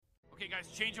guys,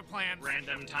 change of plans.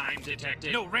 Random time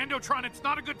detected. No, Randotron, it's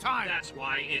not a good time. That's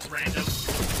why it's random.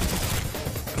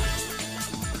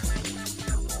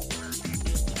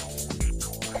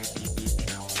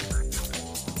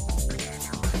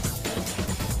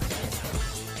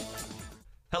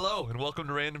 Hello, and welcome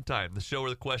to Random Time, the show where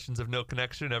the questions have no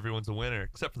connection and everyone's a winner,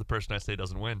 except for the person I say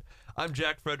doesn't win. I'm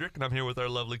Jack Frederick, and I'm here with our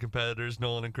lovely competitors,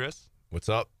 Nolan and Chris. What's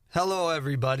up? Hello,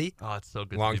 everybody. Oh, it's so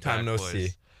good Long to be time back, no boys. see.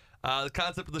 The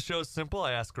concept of the show is simple.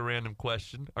 I ask a random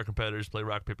question. Our competitors play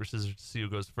rock, paper, scissors to see who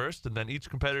goes first, and then each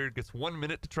competitor gets 1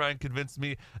 minute to try and convince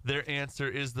me their answer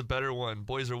is the better one.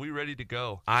 Boys, are we ready to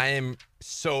go? I am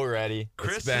so ready.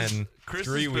 Chris it's been Chris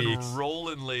 3 has weeks. been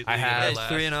rolling lately. I have. in the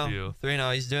last 3-0. few.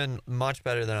 3-0. He's doing much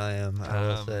better than I am, I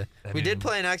will say. We did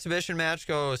play an exhibition match.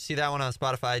 Go see that one on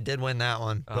Spotify. I did win that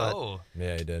one. But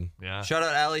Yeah, I did. Yeah. shout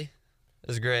out, Ellie. It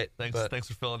was great. Thanks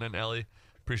for filling in, Ellie.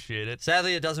 Appreciate it.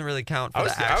 Sadly, it doesn't really count for I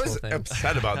the actual was thing.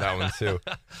 upset about that one too.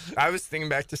 I was thinking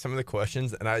back to some of the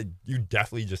questions, and you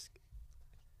definitely just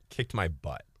kicked my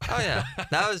butt. Oh, yeah.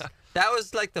 That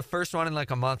was like the first one in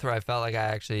like a month where I felt like I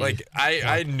actually...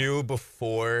 I knew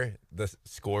before the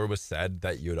score was said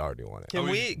that you had already won it.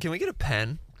 Can we get a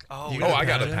pen? Oh, You I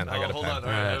got a pen? pen. I got a hold pen. on. All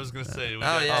right. I was going to say.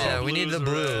 We need the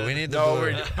blue. We need the No,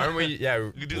 blue. aren't we? Yeah.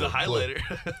 You can do the highlighter.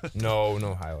 No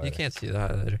highlighter. You can't see the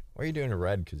highlighter. Why are you doing a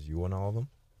red? Because you won all of them?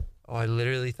 Oh, I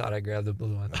literally thought I grabbed the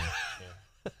blue one.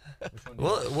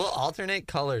 We'll alternate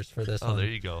colors for this one. Oh, there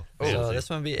you go. So this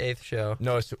one will be 8th show.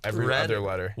 No, it's every Red. other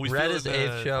letter. Red is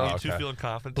 8th show. You two Okay. feeling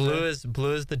confident? Blue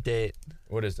is the date.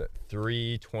 What is it?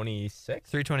 326?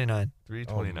 329.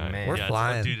 329. Oh, man. We're it's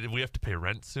flying. Dude, we have to pay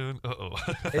rent soon. Uh-oh.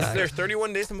 Is there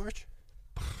 31 days in March?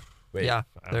 Wait, Yeah,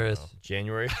 there is.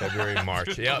 January, February,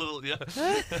 March. A Yep. little, yeah.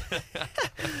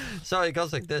 So it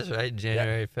goes like this, right?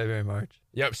 January, February, March.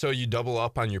 Yep. So you double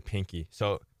up on your pinky.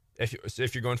 So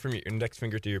if you're going from your index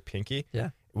finger to your pinky, Yeah.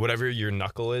 whatever your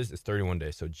knuckle is 31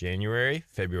 days. So January,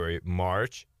 February,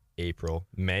 March, April,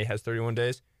 May has 31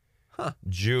 days. Huh.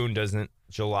 June doesn't.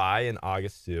 July and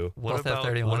August do. Both have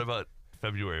 31. What about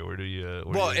February? Where do you?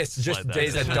 Well, it's just slide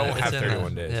days that in? don't It's have in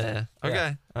 31 there. days. Yeah. Okay.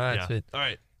 Yeah. All right, Yeah. sweet. All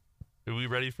right. Are we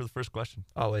ready for the first question?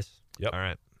 Always. Yep. All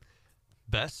right.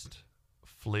 Best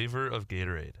flavor of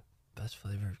Gatorade. Best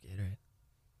flavor of Gatorade.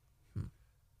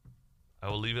 I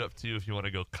will leave it up to you if you want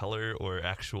to go color or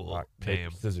actual Rock, name.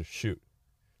 paper, scissors, shoot.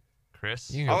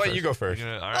 Chris? You can go I'll let first. you go first. You're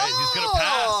gonna, all right, he's going to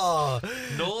pass. Oh!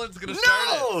 Nolan's going to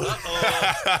No! start it.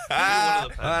 Uh-oh.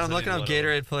 All right, I'm looking up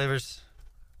Gatorade flavors.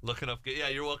 Looking up. Yeah,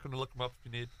 you're welcome to look them up if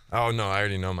you need. Oh, no, I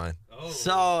already know mine. Oh.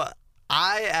 So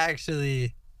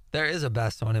there is a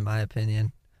best one in my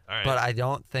opinion, All right. but I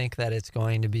don't think that it's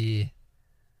going to be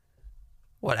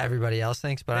what everybody else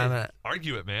thinks. But Hey, I'm gonna,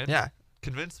 argue it, man. yeah,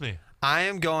 Convince me. I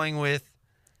am going with.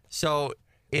 So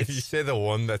If you it's. say the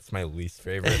one that's my least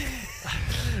favorite,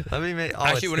 Let me make. Oh,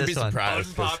 actually, it's wouldn't be this one.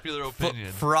 surprised. 'cause- Unpopular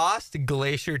opinion. Frost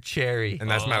Glacier Cherry. And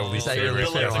that's my Oh, least that your favorite.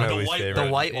 least favorite That's one? my The least white favorite.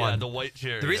 The white Yeah, one. the white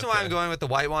cherry. The reason why Okay. I'm going with the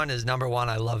white one is number one,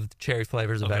 I love cherry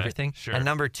flavors of Okay, everything. sure. And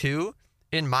number two,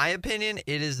 in my opinion,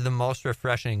 it is the most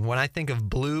refreshing. When I think of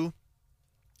blue,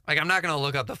 like I'm not going to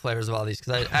look up the flavors of all these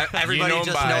because everybody know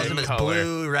just by knows them as color.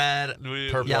 blue, red.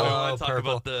 Purple. Yellow, I want to talk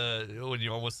purple. about when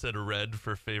you almost said red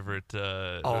for favorite.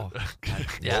 Yeah,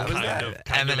 what was that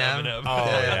kind of M&M? M&M. Oh,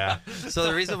 yeah. So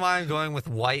the reason why I'm going with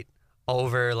white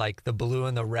over like the blue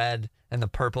and the red and the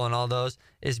purple and all those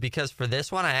is because for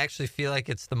this one, I actually feel like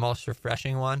it's the most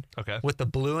refreshing one. Okay. With the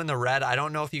blue and the red, I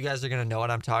don't know if you guys are going to know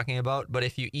what I'm talking about, but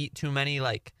if you eat too many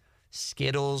like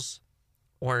Skittles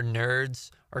or Nerds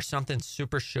or something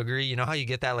super sugary, you know how you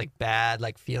get that like bad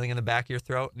like feeling in the back of your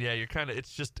throat? Yeah, you're kind of.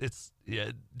 It's just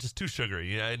too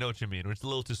sugary. Yeah, I know what you mean. It's a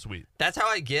little too sweet. That's how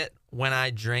I get when I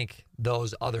drink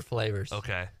those other flavors.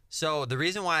 Okay. So the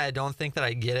reason why I don't think that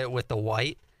I get it with the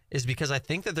white is because I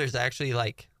think that there's actually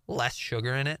like less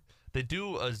sugar in it. They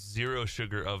do a zero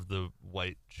sugar of the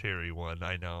white cherry one.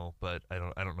 I know, but I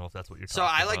don't know if that's what you're. So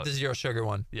talking I like about. the zero sugar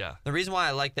one. Yeah. The reason why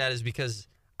I like that is because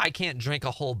I can't drink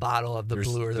a whole bottle of the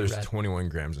blue or the There's red. 21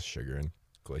 grams of sugar in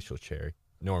glacial cherry.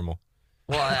 Normal.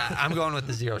 Well, I'm going with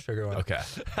the zero sugar one. Okay.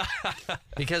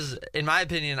 Because in my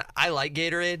opinion, I like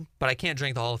Gatorade, but I can't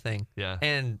drink the whole thing. Yeah.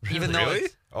 And even though Really?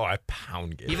 it's, Oh, I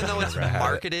pound Gatorade. even though it's Whenever I have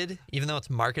it.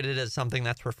 marketed as something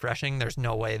that's refreshing, there's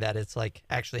no way that it's like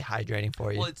actually hydrating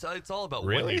for you. Well, it's all about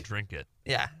when Really? you drink it.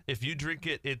 Yeah. If you drink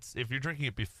it, if you're drinking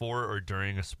it before or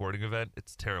during a sporting event,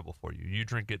 it's terrible for you. You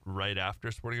drink it right after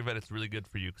a sporting event, it's really good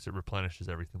for you because it replenishes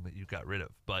everything that you got rid of.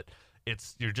 But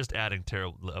you're just adding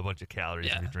a bunch of calories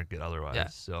if you drink it otherwise. Yeah.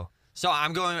 So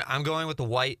I'm going with the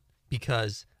white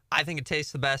because I think it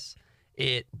tastes the best.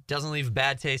 It doesn't leave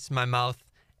bad taste in my mouth,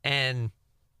 and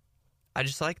I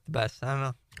just like it the best. I don't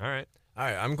know. all right. All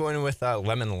right, I'm going with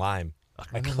lemon lime.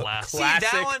 A classic. See,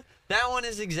 Classic. that one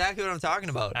is exactly what I'm talking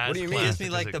about. As What do you mean? It gives classic me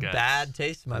as like it the gets. bad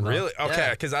taste in my mouth. Really? Okay, Yeah.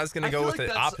 because I was gonna I go feel with like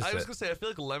the that's- opposite. I was gonna say I feel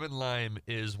like lemon lime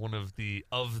is one of the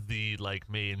like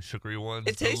main sugary ones.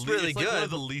 It tastes really it's like one good. of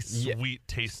the least Yeah. sweet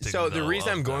tasting. So the though, reason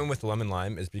of I'm going them. with lemon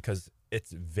lime is because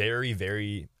it's very,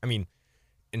 very. I mean,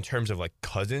 in terms of like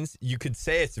cousins, you could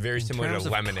say it's very similar terms to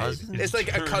of lemonade. cousins? It's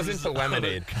like a cousin to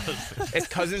lemonade. It's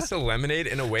cousins to lemonade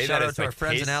in a way Shout that out it's to our like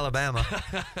friends in Alabama.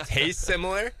 tastes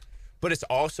similar, but it's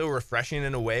also refreshing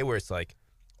in a way where it's like,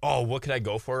 oh, what could I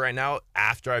go for right now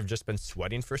after I've just been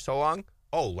sweating for so long?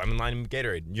 Oh, lemon lime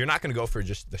Gatorade. You're not gonna go for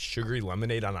just the sugary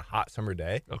lemonade on a hot summer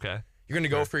day. Okay. You're gonna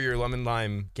go for your lemon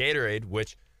lime Gatorade,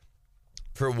 which,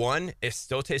 for one, it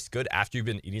still tastes good after you've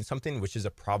been eating something, which is a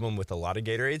problem with a lot of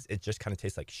Gatorades. It just kind of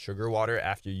tastes like sugar water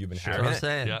after you've been Sure. That's what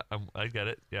having I'm it. saying. Yeah, I get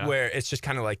it. Yeah. Where it's just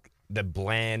kind of like the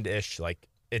blandish, like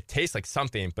it tastes like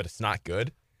something, but it's not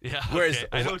good. Yeah. Whereas- okay.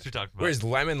 I know what you're talking about. Whereas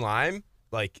lemon lime,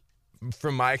 like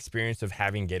from my experience of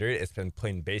having Gatorade, it's been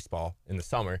playing baseball in the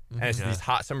summer, and it's Yeah. these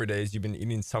hot summer days. You've been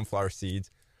eating sunflower seeds,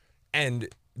 and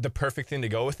the perfect thing to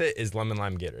go with it is lemon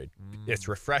lime Gatorade. It's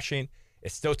refreshing.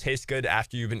 It still tastes good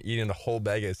after you've been eating a whole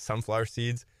bag of sunflower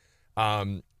seeds. I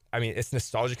mean, it's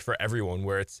nostalgic for everyone,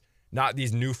 where it's not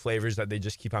these new flavors that they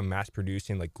just keep on mass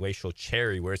producing, like glacial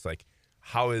cherry, where it's like,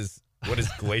 what is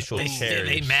glacial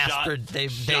cherry? They mass Shot- pro- they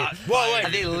Well,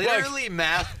 like- they literally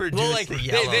mass produce Well, like the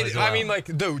yellow as well. I mean, like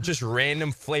the just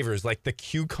random flavors, like the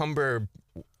cucumber.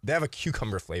 They have a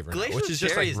cucumber flavor, now, Glacial which is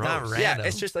just cherry like is not gross. random. Yeah,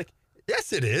 it's just like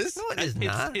yes, it is. No, it is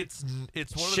not. It's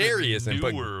one Cherry of the isn't,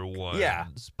 but- newer ones. yeah.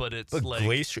 But it's But like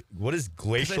glacial. What is 'cause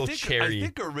glacial I think, cherry? I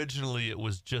think originally it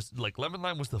was just like lemon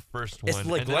lime was the first one. It's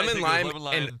like and then I lemon think it was lime, lemon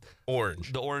lime, and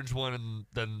orange. the orange one, and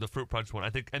then the fruit punch one. I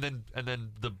think, and then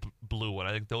the blue one.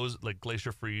 I think those like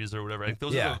Glacier Freeze or whatever. I think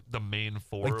those Yeah. are the main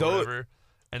four Like or those- whatever.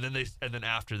 And then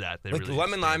after that they Like really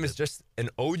lemon lime is expanded. just an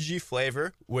OG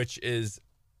flavor, which is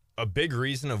a big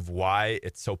reason of why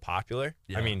it's so popular.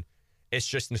 Yeah. I mean, it's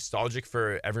just nostalgic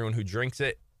for everyone who drinks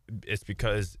it. It's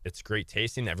because it's great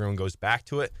tasting. Everyone goes back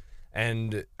to it.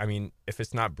 And I mean, if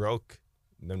it's not broke,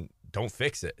 then don't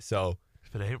fix it. So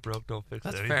If it ain't broke, don't fix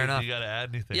That's it. fair Anything enough. You gotta add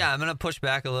anything. Yeah, I'm gonna push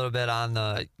back a little bit on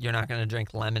the you're not gonna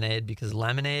drink lemonade, because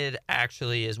lemonade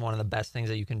actually is one of the best things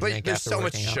that you can but drink there's after so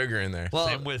much working out. sugar in there. Well,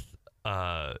 Same with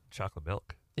chocolate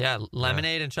milk. yeah,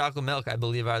 lemonade and chocolate milk, I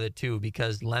believe, are the two,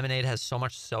 because lemonade has so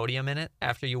much sodium in it.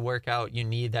 After you work out, you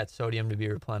need that sodium to be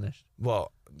replenished.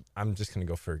 Well, I'm just gonna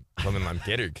go for lemon lime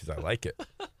Gatorade because I like it.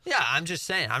 Yeah, I'm just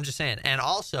saying. And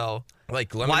also,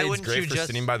 Like Why lemonade's wouldn't great you for just-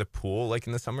 sitting by the pool, like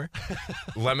in the summer.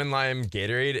 Lemon lime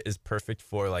Gatorade is perfect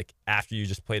for like after you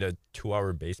just played a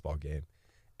 2-hour baseball game,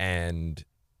 and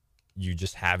you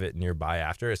just have it nearby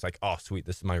after. It's like, oh sweet,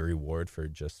 this is my reward for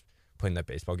just playing that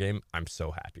baseball game. I'm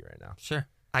so happy right now. sure.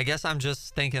 I guess I'm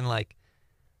just thinking like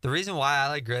the reason why I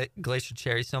like Glacier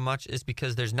Cherry so much is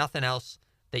because there's nothing else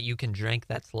that you can drink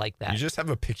that's like that. You just have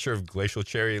a picture of glacial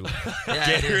cherry Yeah,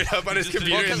 it Gatorade is. up on his Just-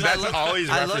 computer, Well, and 'cause I that's looked- all he's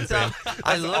I looked referencing. up- That's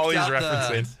I looked all he's up the-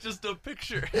 referencing. It's just a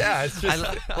picture. Yeah, it's just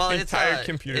It's entire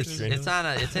computer screen. It's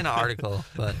in an article,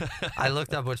 but I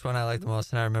looked up which one I liked the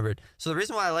most and I remembered. So the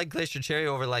reason why I like Glacier Cherry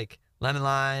over like lemon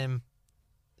lime,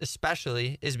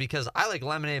 especially, is because I like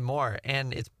lemonade more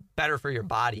and it's better for your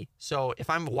body. So if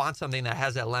I want something that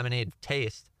has that lemonade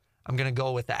taste, I'm gonna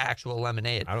go with the actual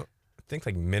lemonade. I think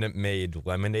like Minute Maid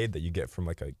lemonade that you get from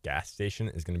like a gas station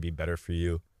is going to be better for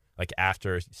you like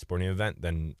after a sporting event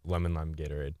than lemon lime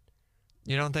Gatorade.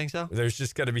 You don't think so? There's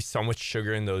just got to be so much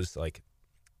sugar in those like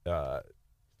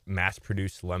mass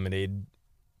produced lemonade,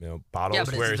 bottles. Yeah,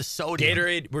 but it's where the sodium.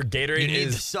 Gatorade You need the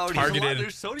is sodium. targeted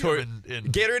There's sodium toward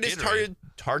in Gatorade is Gatorade.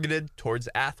 targeted towards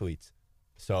athletes.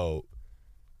 So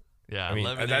Yeah, I mean,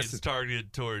 lemonade that's- is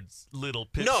targeted towards little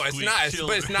pipsqueak no, it's not. But it's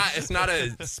children. not. It's not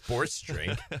a sports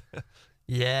drink.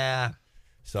 Yeah.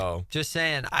 So Just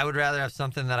saying, I would rather have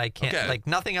something that I can't Okay. like.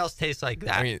 Nothing else tastes like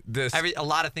that. I mean, a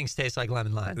lot of things taste like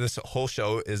lemon lime. this whole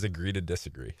show is agree to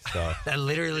disagree. So That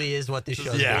literally is what this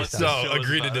show is yeah. based So on. Show is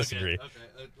agree to about- okay. disagree.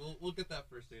 Okay, we'll get that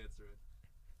first answer.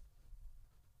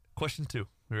 Question 2.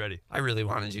 We ready? I really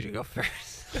wanted you to go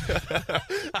first.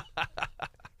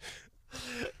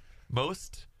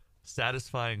 Most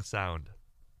satisfying sound.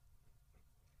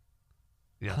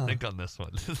 Yeah, think on this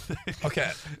one.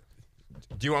 Okay.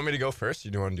 Do you want me to go first, or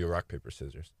do you want to do rock paper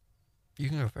scissors? You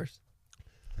can go first.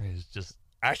 It's just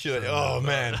Actually, oh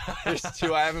man, there's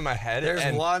two I have in my head. There's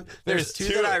and one. There's two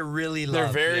that I really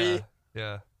love. They're very.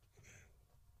 yeah.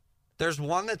 There's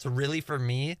one that's really for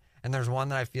me, and there's one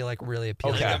that I feel like really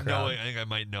appeals Okay. I to think, the crowd. I think I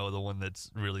might know the one that's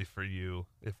really for you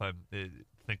if I'm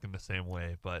thinking the same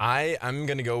way, but I'm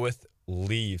gonna go with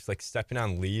leaves, like stepping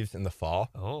on leaves in the fall.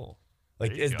 oh,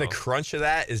 Like there you is the go. crunch of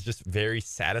that is just very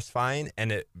satisfying,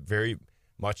 and it very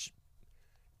much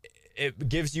it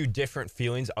gives you different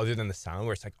feelings other than the sound.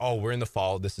 Where it's like, oh, we're in the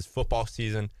fall. This is football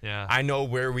season. Yeah. I know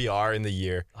where we are in the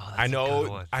year. Oh, that's I a good know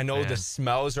one, the man.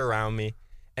 smells around me,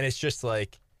 and it's just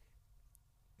like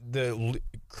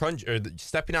crunch or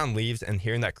stepping on leaves and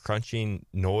hearing that crunching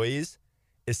noise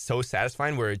is so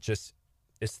satisfying. Where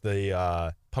it's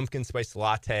the pumpkin spice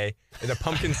latte, the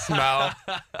pumpkin smell.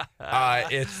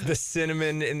 It's the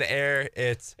cinnamon in the air.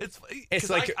 It's 'cause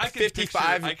like I can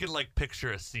 55. I can like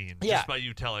picture a scene Yeah. just by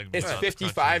you telling me. It's about the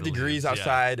 55 crunching of the degrees leaves.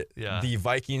 outside. Yeah. The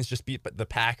Vikings just beat the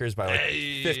Packers by like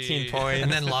Hey. 15 points.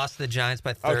 And then lost the Giants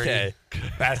by 30. Okay,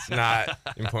 that's not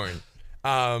important.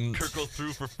 Kirkle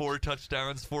threw for 4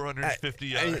 touchdowns, 450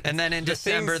 yards. And then in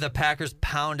December, the Packers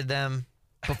pounded them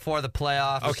before the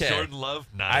playoffs. Okay. Jordan Love,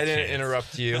 not I a didn't chance.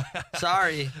 interrupt you.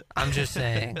 Sorry, I'm just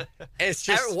saying. It's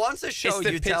just Every once a show, it's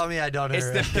the you pitch- tell me I don't it's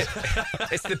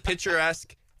interrupt. it's the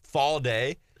picturesque fall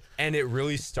day, and it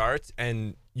really starts,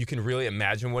 and you can really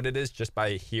imagine what it is just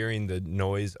by hearing the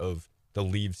noise of the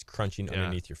leaves crunching Yeah.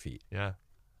 underneath your feet. Yeah.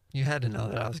 You had to know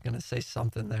that I was going to say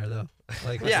something there, though.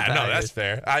 Like, with Yeah, the no, Packers. that's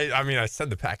fair. I mean, I said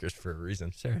the Packers for a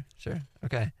reason. Sure.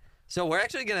 Okay. So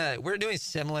we're doing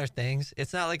similar things.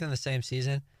 It's not like in the same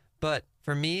season, but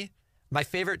for me, my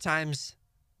favorite times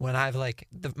when I've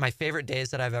my favorite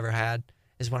days that I've ever had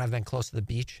is when I've been close to the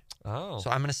beach. Oh. So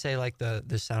I'm going to say like the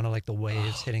sound of like the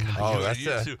waves hitting the beach. Oh, You- that's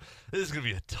you a- two- This is gonna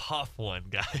be a tough one,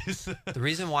 guys. The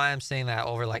reason why I'm saying that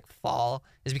over like fall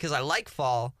is because I like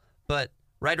fall, but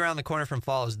right around the corner from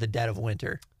fall is the dead of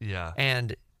winter. yeah.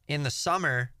 And in the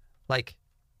summer,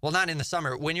 not in the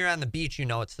summer, when you're on the beach, you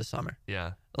know it's the summer.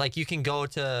 Yeah. Like you can go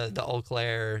to the Eau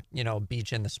Claire,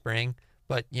 beach in the spring,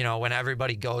 but when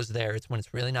everybody goes there, it's when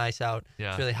it's really nice out. Yeah.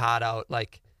 It's really hot out.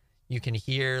 Like you can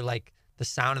hear like the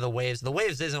sound of the waves. The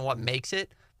waves isn't what makes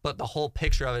it, but the whole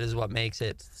picture of it is what makes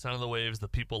it. The sound of the waves, the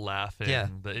people laughing. Yeah.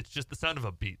 It's just the sound of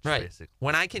a beach, Right. basically.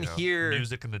 When I can hear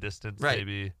music in the distance, Right.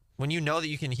 maybe. when you know that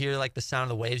you can hear like the sound of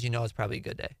the waves, you know it's probably a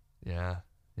good day. Yeah.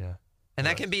 Yeah. And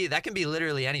that can be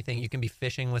literally anything. You can be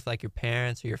fishing with like your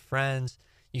parents or your friends.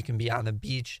 You can be on the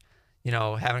beach,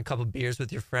 having a couple beers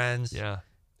with your friends. Yeah.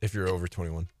 If you're over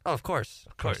 21. Oh, of course.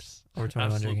 Of course. Over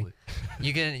 21 drinking. Absolutely.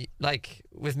 You can like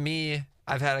with me,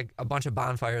 I've had a bunch of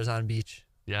bonfires on beach,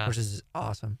 Yeah. which is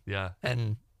awesome. Yeah.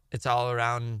 And it's all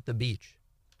around the beach.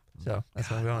 So that's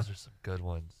what God, I'm going. those are some good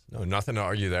ones. No, nothing to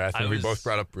argue there. I think we both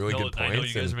brought up really good I know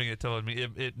points. you guys and are making it tough on me.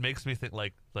 It makes me think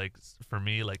like for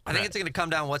me like I think it's going to come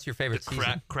down what's your favorite the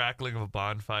season. crackling of a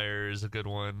bonfire is a good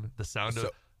one. The sound of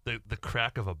the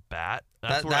crack of a bat.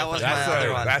 That's That where I was thought- my That's other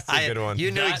a- one. that's a good one. You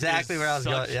knew That exactly is where I was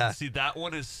going. such- Yeah. See, that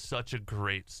one is such a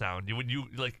great sound. When you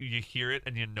hear it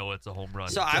and you know it's a home run.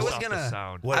 So I just was off the gonna-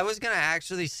 sound. I was going to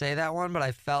actually say that one, but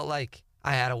I felt like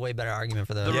I had a way better argument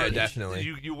for the Yeah, beach. definitely.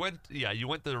 You went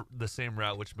the same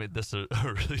route, which made this a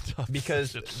really tough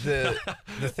because decision.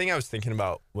 the thing I was thinking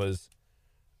about was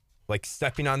like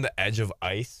stepping on the edge of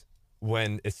ice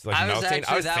when it's like I was melting. actually-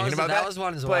 I was that thinking was- about that that. was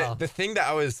one as but well. the thing that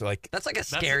I was like, That's like a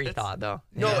scary it's- thought, though.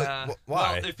 No, Yeah.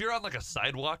 why? Well, if you're on like a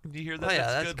sidewalk and you hear that, Oh, yeah,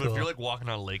 that's that's good. But if cool. you're like walking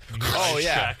on a lake and you hear Oh, ice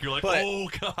yeah. crack, you're like, But- oh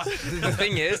god. the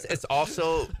thing is, it's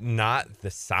also not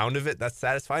the sound of it that's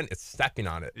satisfying. It's stepping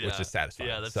on it, which Yeah. is satisfying.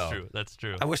 Yeah, that's So, true. That's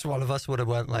true. I wish one of us would have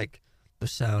went like the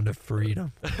sound of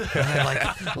freedom, and then,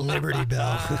 like Liberty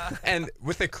Bell. And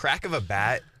with the crack of a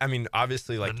bat, I mean,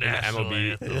 obviously, like The in the national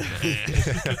MLB,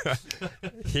 anthem,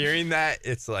 man. hearing that,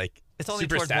 it's like It's only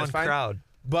super towards satisfying. one crowd.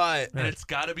 But and it's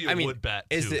got to be a I mean, wood bat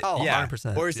too. is it? Oh, yeah,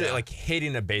 100%. or is it Yeah. like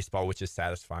hitting a baseball, which is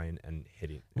satisfying and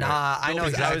hitting? Nah, I know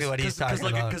because I exactly was- what he's talking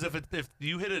about. Because if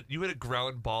you hit a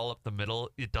ground ball up the middle,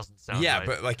 it doesn't sound Yeah, right.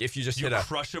 but like if you just you hit a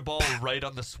crush a ball right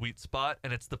on the sweet spot,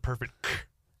 and it's the perfect.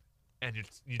 And you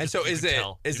and so you is can it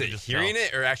tell. is You it can just hearing tell.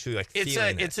 it or actually like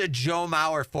feeling It's a Joe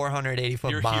Mauer 480-foot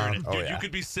You're bomb. hearing it. Oh, Dude, yeah. You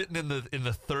could be sitting in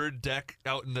the third deck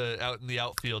out in the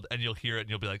outfield, and you'll hear it, and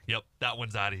you'll be like, "Yep, that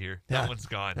one's out of here. Yeah. That one's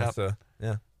gone." That's a,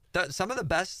 yeah. Some of the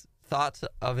best thoughts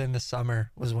of in the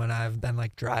summer was when I've been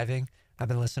like driving. I've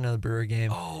been listening to the Brewer game.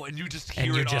 Oh, and you just And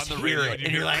hear you it just on the hear radio, it,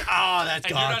 and you're like, "Oh, that's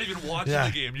and gone." you're not even watching Yeah.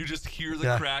 the game. You just hear the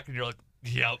Yeah. crack, and you're like,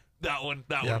 "Yep, that one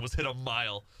Yep. was hit a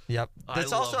mile." Yep. I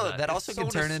That's love also that. that It's also so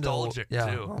can turn into nostalgic, yeah.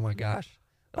 too. Oh my gosh.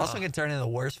 It also can turn into the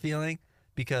worst feeling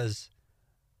because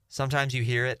sometimes you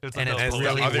hear it It's and like it's a And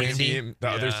really the other windy. team, the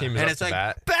other Yeah. team is And up it's to like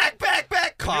bat. back, And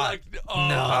you're caught. like, "Oh,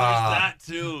 No. there's that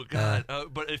too."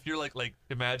 God. But if you're like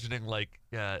imagining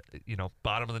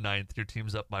bottom of the ninth, your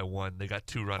team's up by 1, they got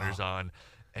 2 runners on,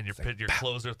 and your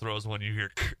closer throws one, you hear,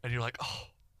 and you're like, "Oh."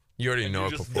 You already And know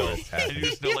it just before know, it's and happening. you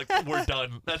just know, like, we're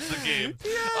done. That's the game.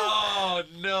 Oh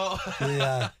no!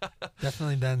 Yeah,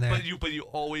 definitely been there. but you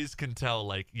always can tell,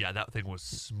 like, yeah, that thing was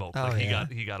smoked. Oh, Like yeah.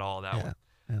 he got all that Yeah, one.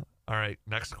 yeah. All right,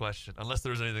 next question. Unless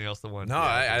there was anything else that one. No,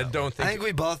 I don't I think. think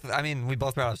we both. I mean, we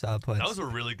both brought up solid points. Those were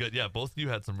really good. Yeah, both of you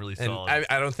had some really And solid.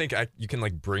 I don't think you can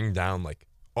like bring down like,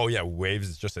 oh yeah, waves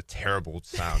is just a terrible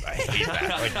sound. I hate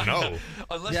that. Like no.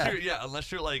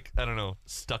 Unless you're like, I don't know,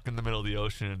 stuck in the middle of the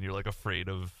ocean and you're like afraid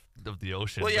of the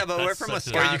ocean. Well, yeah, Like, but we're that's from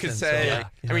such a- Wisconsin. Or you could so, say, like,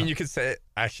 you I mean, know. you could say,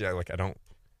 actually, I don't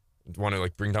want to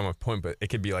like bring down my point, but it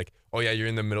could be like, oh yeah, you're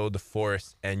in the middle of the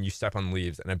forest and you step on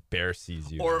leaves and a bear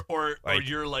sees you. Or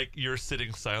Like- you're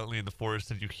sitting silently in the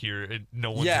forest and you hear it,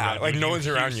 no one's Yeah, around like, you. no one's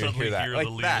around you and suddenly hear that. Like the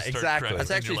leaves that, start exactly. cracking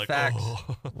That's and you're actually like,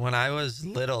 facts. oh. When I was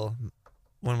little,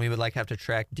 when we would like have to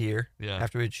track deer Yeah.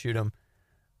 after we'd shoot them,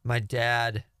 my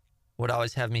dad would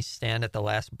always have me stand at the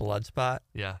last blood spot,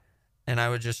 Yeah, and I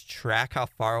would just track how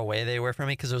far away they were from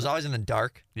me because it was always in the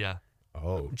dark. yeah.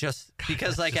 Oh, Just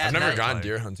because, like, at I've never night. gone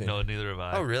deer hunting. No, neither have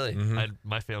I. Oh, really? Mhm.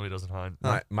 My family doesn't hunt.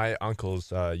 My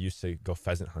uncles used to go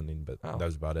pheasant hunting, but Oh. that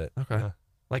was about it. Okay. Yeah.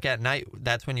 Like at night,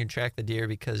 that's when you track the deer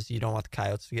because you don't want the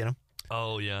coyotes to get them.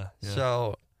 Oh yeah. Yeah.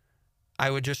 So I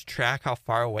would just track how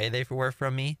far away they were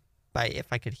from me by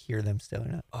if I could hear them still or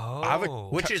not. oh. I have a-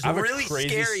 Which is I have a really crazy-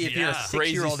 scary if you're a yeah.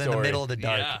 6-year-old in the story. middle of the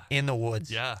dark Yeah. in the woods.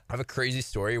 yeah. I have a crazy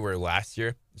story where last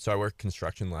year, so I worked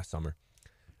construction last summer.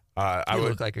 I You would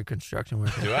look like a construction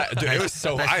worker. do it. Dude, it was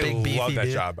so. Nice I big, beefy love that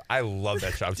dude. job. I love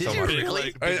that job Did so you much.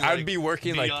 really? I would be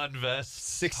working like neon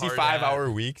vests, 65-hour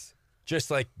weeks.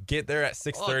 Just like get there at Oh,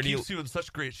 it 6:30. keeps you in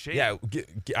such great shape. Yeah,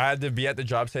 I had to be at the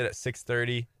job site at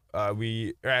 6:30.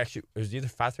 Actually it was either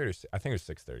 5:30 or I think it was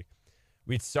 6:30.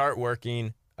 We'd start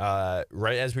working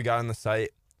right as we got on the site.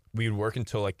 We'd work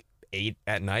until like 8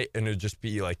 at night, and it'd just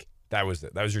be like that was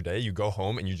it. That was your day. You go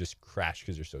home and you just crash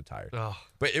because you're so tired. Oh,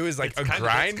 But it was like it's a kind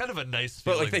grind. Of, it's kind of a nice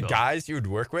But feeling. like the though. guys you would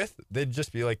work with, they'd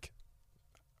just be like,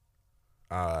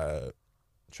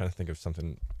 trying to think of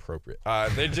something appropriate.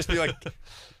 They'd just be like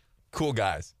cool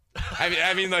guys.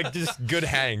 I mean, like just good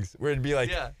hangs. Where it'd be like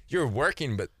Yeah. you're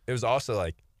working, but it was also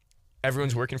like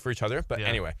everyone's working for each other. But Yeah.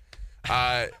 anyway,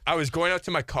 I was going out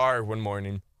to my car one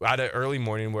morning. I had an early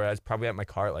morning where I was probably at my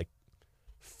car at like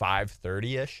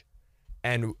 5:30 ish,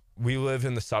 and we live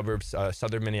in the suburbs,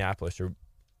 southern Minneapolis, or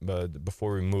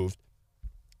before we moved.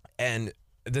 And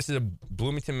this is a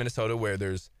Bloomington, Minnesota, where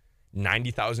there's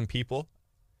 90,000 people.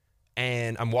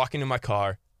 And I'm walking in my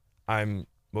car. I'm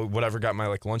got my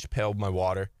like lunch pail, my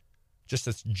water. Just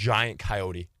this giant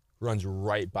coyote runs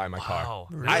right by my car. Wow,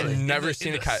 I'd really? never In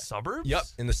seen the a coyote. suburbs. Yep,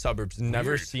 in the suburbs.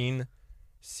 Never Weird.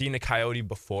 seen a coyote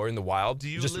before in the wild. Do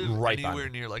you just live right by anywhere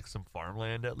me. near like some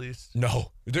farmland at least?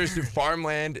 No, there's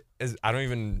farmland. I don't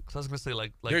even. Because I was gonna say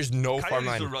like There's no coyotes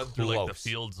farmland will run through like the close.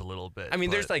 fields a little bit. I mean,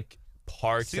 there's but like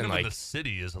parks seeing and them in like the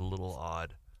city is a little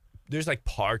odd. there's like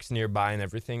parks nearby and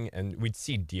everything, and we'd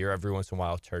see deer every once in a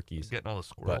while, turkeys. Getting all the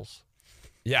squirrels.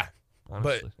 Yeah,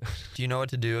 Honestly. Do you know what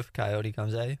to do if a coyote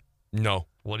comes at you? no,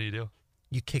 What do you do?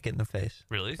 You kick it in the face.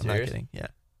 Really? I'm not Serious? kidding. Yeah.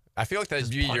 I feel like that'd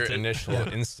Just be punt your it. initial Yeah.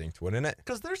 instinct, wouldn't it?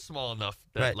 Because they're small enough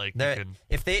that Right. like you They're- can.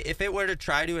 If it were to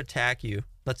try to attack you,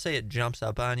 let's say it jumps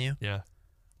up on you. Yeah.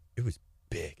 It was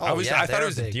big. Oh, I yeah, thought they it were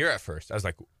was a big. deer at first. I was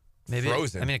like, Maybe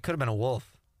frozen. I mean, it could have been a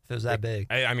wolf if it was that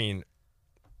big. I mean,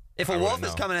 If I a wolf wouldn't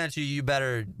is know. coming at you, you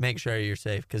better make sure you're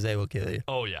safe because they will kill you.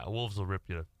 Oh yeah, wolves will rip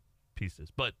you to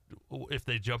pieces. But if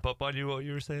they jump up on you, what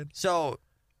you were saying? So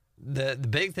the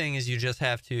big thing is you just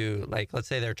have to, like, let's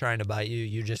say they're trying to bite you,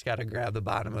 you just got to grab the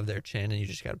bottom of their chin and you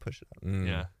just got to push it up.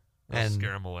 Yeah. That'll And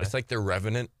scare them away. it's like The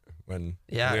Revenant when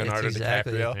Yeah, it's Leonardo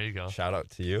exactly- DiCaprio. There you go. Shout out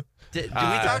to you. We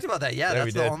Uh, talked about that. Yeah, yeah, we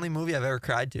that's the did. only movie I've ever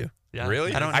cried to. Yeah.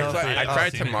 Really? I don't know if cried, we- I oh,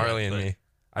 cried seen to it, Marley and but Me.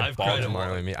 I I've bawled cried to a lot.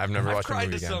 Marley and Me. I've never I've watched a cried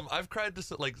movie to again. some. I've cried to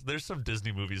some. Like, there's some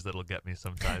Disney movies that'll get me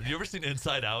sometimes. You ever seen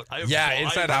Inside Out? I have Yeah, bawled-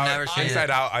 Inside I've Out. never seen Inside it.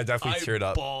 Out. I definitely teared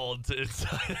up. bawled to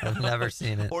Inside Out. I've never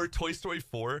seen it. Or Toy Story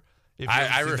 4. If you I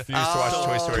haven't seen that- refuse to watch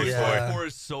Toy Oh, Story Toy 4. yeah. Story 4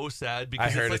 is so sad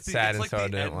because heard it's, it's like sad, the, and it's so I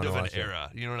like the didn't end wanna of an watch it.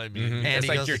 era. You know what I mean? Mhm. Andy It's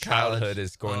like goes your to college. childhood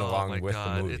is going Oh along my with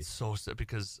God, the movie. It's so sad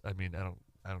because I mean I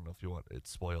don't know if you want it's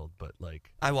spoiled, but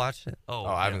like I watched it. oh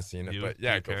I yeah, haven't seen it, you- but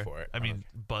yeah, you go care? for it. I mean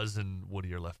Buzz and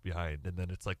Woody are left behind, and then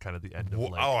it's like kind of the end of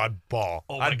like I'd bawl.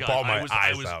 oh my I'd God, bawl my I was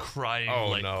eyes out. crying. Oh,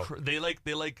 like no.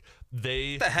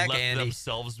 they The heck, left Andy?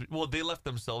 themselves. Well, they left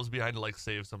themselves behind to like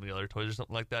save some of the other toys or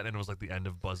something like that, and it was like the end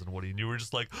of Buzz and Woody, and you were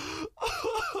just like,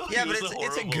 Yeah, it but was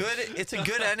horrible. it's a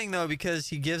good ending though because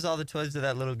he gives all the toys to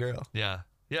that little girl. Yeah,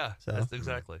 So- that's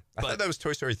exactly. I But thought that was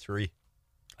Toy Story 3.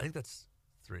 I think that's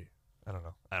 3. I don't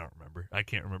know. I don't remember. I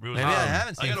can't remember. It was, Maybe I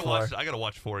haven't seen I gotta 4. watch. I gotta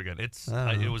watch 4 again. I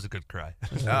don't It know. was a good cry.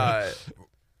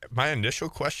 My initial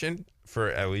question for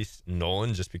at least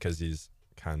Nolan, just because he's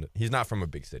not from a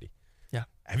big city. Yeah.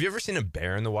 Have you ever seen a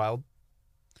bear in the wild?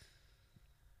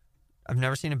 I've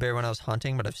never seen a bear when I was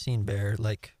hunting, but I've seen bear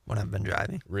like when I've been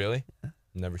driving. Really?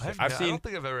 Never seen. I don't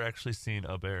think I've ever actually seen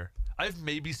a bear. I've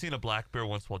maybe seen a black bear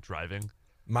once while driving.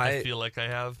 I feel like I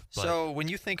have. But So when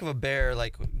you think of a bear,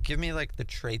 like, give me like the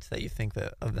traits that you think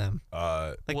of them.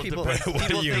 well, People, depends, people what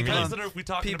do you think mean? of depends on if we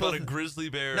talking people about a grizzly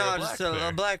bear or no, a black just bear.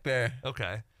 a black bear.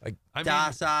 Okay. Like, I mean,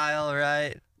 Docile,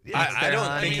 right? yeah, I don't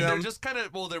I think mean, they're them- just kind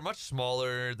of they're much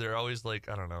smaller. They're always like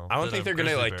I don't know. I don't than think a they're gonna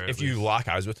grizzly like bear, if at you least. lock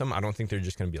eyes with them. I don't think they're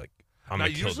just gonna be like, I'm No,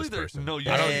 gonna kill usually this person. No,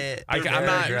 Yeah, usually, yeah, I- they're I'm very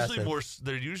not- aggressive. usually more.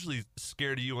 They're usually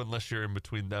scared of you unless you're in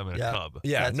between them and Yeah. a cub.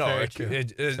 Yeah, That's no, very true.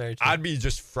 That's very true. I'd be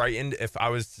just frightened if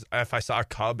I saw a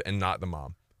cub and not the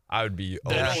mom. I would be.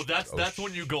 That's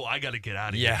when you go. I got to get out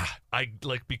of here. Yeah. I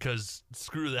like because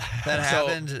screw that. That So-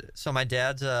 happened. So my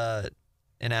dad's an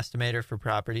estimator for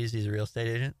properties. He's a real estate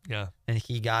agent, Yeah. and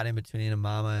he got in between a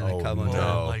mama and Oh, a cub one no.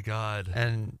 time. Oh my god.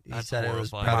 And he That's said it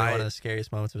was horrifying. probably My- one of the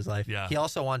scariest moments of his life. Yeah. He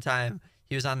also one time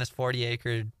he was on this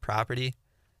 40-acre property,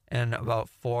 and about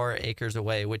 4 acres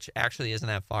away, which actually isn't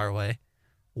that far away,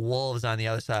 wolves on the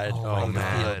other side Oh, of the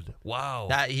man. field. god. Wow.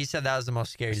 That he said that was the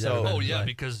most scary he's So- ever been. oh in his yeah, life.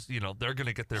 because they're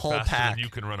gonna get there Whole faster pack. than you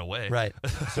can run away. Right.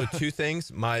 So 2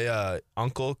 things. My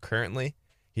uncle currently,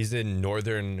 he's in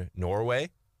northern Norway,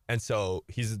 and so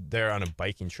he's there on a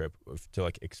biking trip to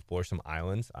like explore some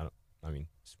islands. I mean,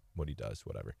 it's what he does,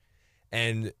 whatever.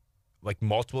 And like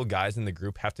multiple guys in the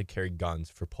group have to carry guns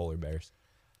for polar bears.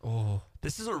 Oh,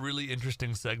 This is a really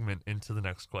interesting segment into the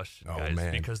next question, Oh, guys,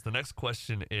 man. because the next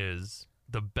question is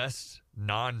the best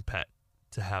non-pet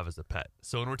to have as a pet.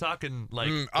 So when we're talking like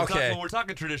okay. when we're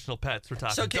talking traditional pets, we're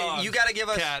talking so dogs, you got to give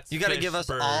us cats, you got to fish, give us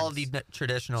birds. all the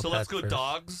traditional. So let's pets go first.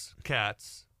 dogs,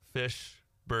 cats, fish,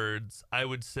 birds. I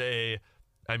would say,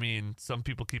 I mean, some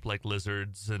people keep like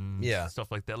lizards and Yeah.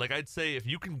 stuff like that. Like I'd say if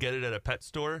you can get it at a pet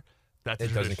store, that's a It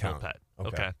doesn't traditional count. pet.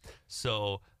 Okay.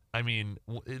 So I mean,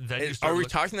 then you start Are we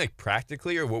look- talking like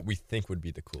practically or what we think would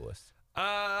be the coolest?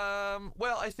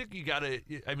 Well, I think you gotta.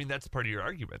 I mean, that's part of your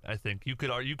argument. I think you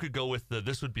could go with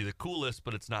this would be the coolest,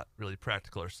 but it's not really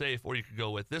practical or safe, or you could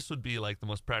go with this would be like the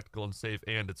most practical and safe,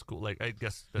 and it's cool. Like I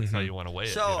guess that's how you want to weigh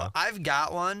it. So you know? I've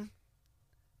got one,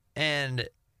 and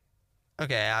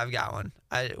okay, I've got one.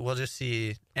 We'll just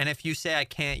see. And if you say I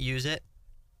can't use it,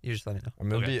 you just let me know. I'm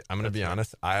gonna Okay, be that's fair.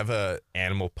 honest. I have a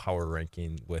animal power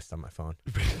ranking list on my phone.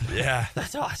 Yeah.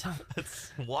 That's awesome.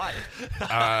 That's why.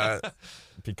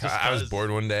 Because Just I was 'cause. bored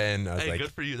one day and I was Hey, like,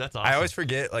 good for you. That's awesome. I always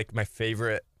forget like my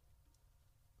favorite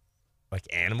like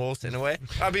animals in a way.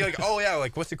 I'll be like, oh yeah,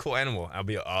 like what's a cool animal? I'll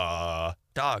be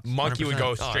Dogs. monkey would 100%.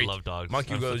 go Oh, I straight. love dogs.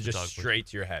 Monkey I'm would go such a just dog person. straight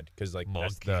to your head because like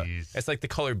that's Monkeys. it's like the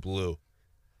color blue.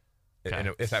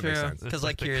 Okay. If that makes True. sense. It's 'Cause,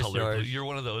 like, the Curious color blue. George. You're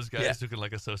one of those guys Yeah. who can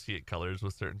like associate colors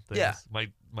with certain things. Yeah.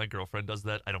 My girlfriend does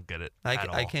that. I don't get it. I at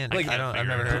all. can't. Like, I don't. I've figure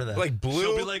never it heard out. of that. Like blue.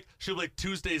 She'll be like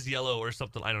Tuesday's yellow or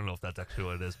something. I don't know if that's actually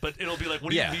what it is, but it'll be like, what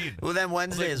do Yeah. you mean? well, then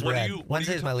Wednesday Like, is what are red. you- what are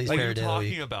Wednesday you is my ta- least what are favorite you day of the talking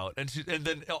week. about? And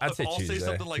then I'd say I'll say Tuesday.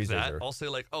 something like Tuesdays that. are- I'll say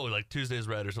like, oh, like Tuesday's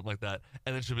red or something like that,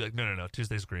 and then she'll be like, no,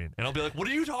 Tuesday's green, and I'll be like, what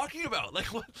are you talking about? Like,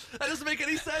 what? That doesn't make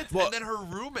any sense. Well- and then her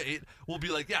roommate will be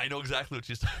like, yeah, I know exactly what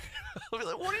she's talking about. I'll be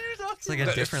like, what are you talking It's like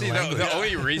about? a different See, language. the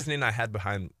only reasoning I had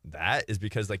behind that is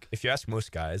because like if you ask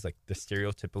most guys, like the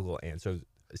stereotypical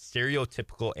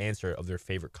answer of their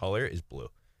favorite color is blue.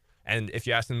 And if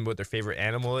you ask them what their favorite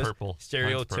animal is, Purple. Mine's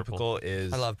stereotypical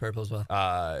is I love purple as well.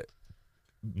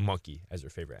 monkey as their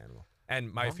favorite animal.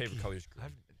 And my favorite color is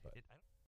green.